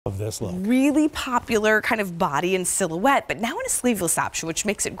love this look. Really popular kind of body and silhouette, but now in a sleeveless option, which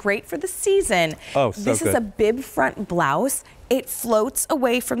makes it great for the season. Oh, so this good. is a bib front blouse. It floats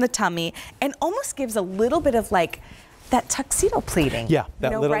away from the tummy and almost gives a little bit of like that tuxedo pleating. Yeah,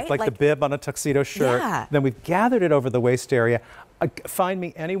 that little, right? like the bib on a tuxedo shirt. Yeah. Then we've gathered it over the waist area. Find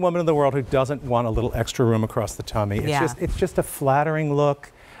me any woman in the world who doesn't want a little extra room across the tummy. It's just a flattering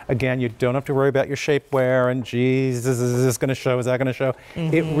look. Again, you don't have to worry about your shapewear and geez, is this going to show? Is that going to show?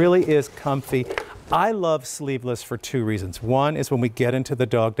 It really is comfy. I love sleeveless for two reasons. One is when we get into the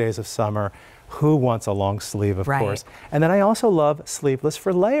dog days of summer, who wants a long sleeve, of course? And then I also love sleeveless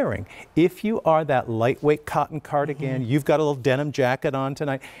for layering. If you are that lightweight cotton cardigan, you've got a little denim jacket on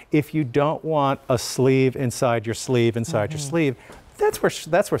tonight. If you don't want a sleeve inside your sleeve, your sleeve, that's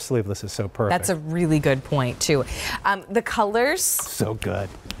where sleeveless is so perfect. That's a really good point too. The colors, so good.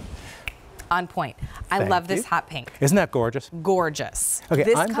 On point. I love this hot pink. Isn't that gorgeous? Gorgeous. Okay,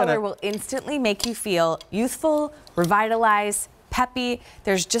 this color will instantly make you feel youthful, revitalized, peppy.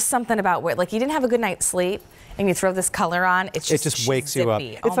 There's just something about where, like, you didn't have a good night's sleep and you throw this color on, it just wakes zippy. you up.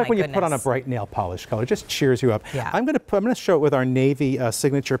 It's like when you put on a bright nail polish color. It just cheers you up. Yeah. I'm gonna show it with our navy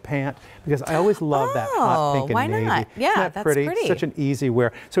signature pant because I always love that hot pink and why navy. not? Yeah, Isn't that that's pretty? pretty. Such an easy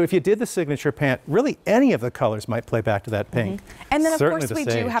wear. So if you did the signature pant, really any of the colors might play back to that pink. And then Certainly of course we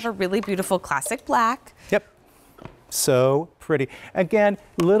the do sage. have a really beautiful classic black. Yep. So pretty. Again,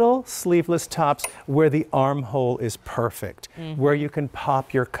 little sleeveless tops where the armhole is perfect, where you can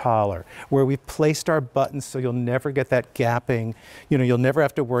pop your collar, where we've placed our buttons so you'll never get that gapping. You know, you'll never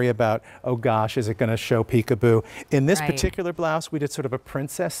have to worry about, oh gosh, is it going to show peekaboo? In this particular blouse, we did sort of a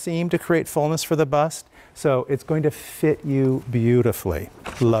princess seam to create fullness for the bust. So it's going to fit you beautifully.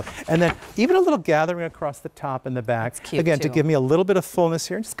 Love. And then even a little gathering across the top and the back. That's cute again, too. to give me a little bit of fullness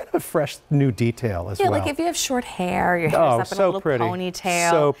here, and just kind of a fresh new detail as well. Yeah, like if you have short hair, your hair's up in a little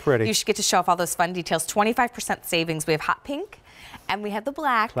ponytail. So pretty. You should get to show off all those fun details. 25% savings. We have hot pink. And we have the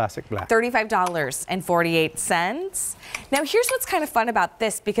black. Classic black. $35.48. Now here's what's kind of fun about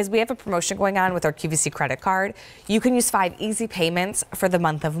this, because we have a promotion going on with our QVC credit card. You can use 5 easy payments for the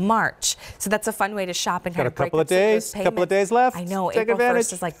month of March. So that's a fun way to shop and kind of break up some of those payments. Couple of days left. I know, Take April advantage.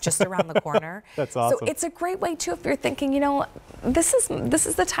 1st is like just around the corner. That's awesome. So it's a great way too if you're thinking, you know, this is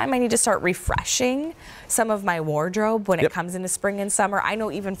the time I need to start refreshing some of my wardrobe when it comes into spring and summer. I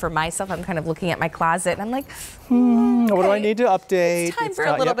know even for myself, I'm kind of looking at my closet and I'm like, okay, what do I need to update? it's time for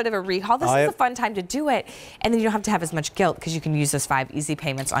a little bit of a rehaul. This is a fun time to do it. And then you don't have to have as much guilt because you can use those 5 easy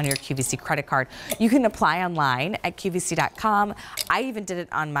payments on your QVC credit card. You can apply online at QVC.com. I even did it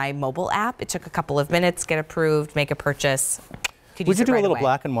on my mobile app. It took a couple of minutes, get approved, make a purchase. Would you do a little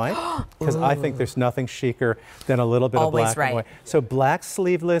black and white? Because I think there's nothing chicer than a little bit of black and white. So black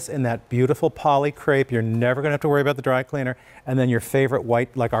sleeveless in that beautiful poly crepe. You're never going to have to worry about the dry cleaner. And then your favorite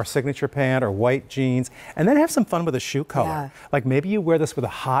white, like our signature pant or white jeans. And then have some fun with a shoe color. Yeah. Like maybe you wear this with a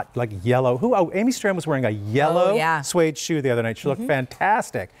hot, like yellow. Amy Strand was wearing a yellow suede shoe the other night. She looked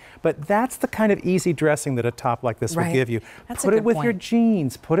fantastic. But that's the kind of easy dressing that a top like this will give you. Put it with your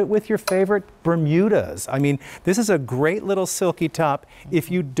jeans. Put it with your favorite Bermudas. I mean, this is a great little silky top.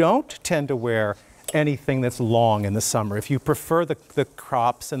 If you don't tend to wear anything that's long in the summer, if you prefer the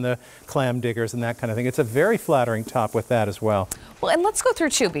crops and the clam diggers and that kind of thing, it's a very flattering top with that as well. Well, and let's go through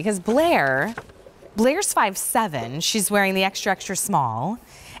too, because Blair's 5'7". She's wearing the extra, extra small.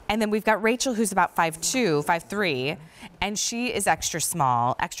 And then we've got Rachel, who's about 5'2", 5'3", and she is extra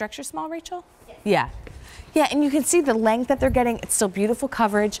small. Extra, extra small, Rachel? Yeah. Yeah, and you can see the length that they're getting. It's still beautiful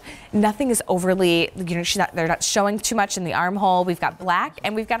coverage. Nothing is overly, you know, they're not showing too much in the armhole. We've got black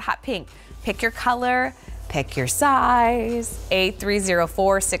and we've got hot pink. Pick your color, pick your size.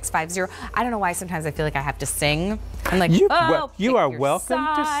 8304650. I don't know why sometimes I feel like I have to sing. I'm like, you are welcome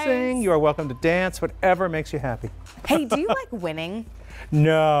to sing. You are welcome to dance. Whatever makes you happy. Hey, do you like winning?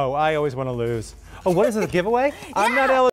 No, I always want to lose. Oh, what is it, a giveaway? I'm not eligible.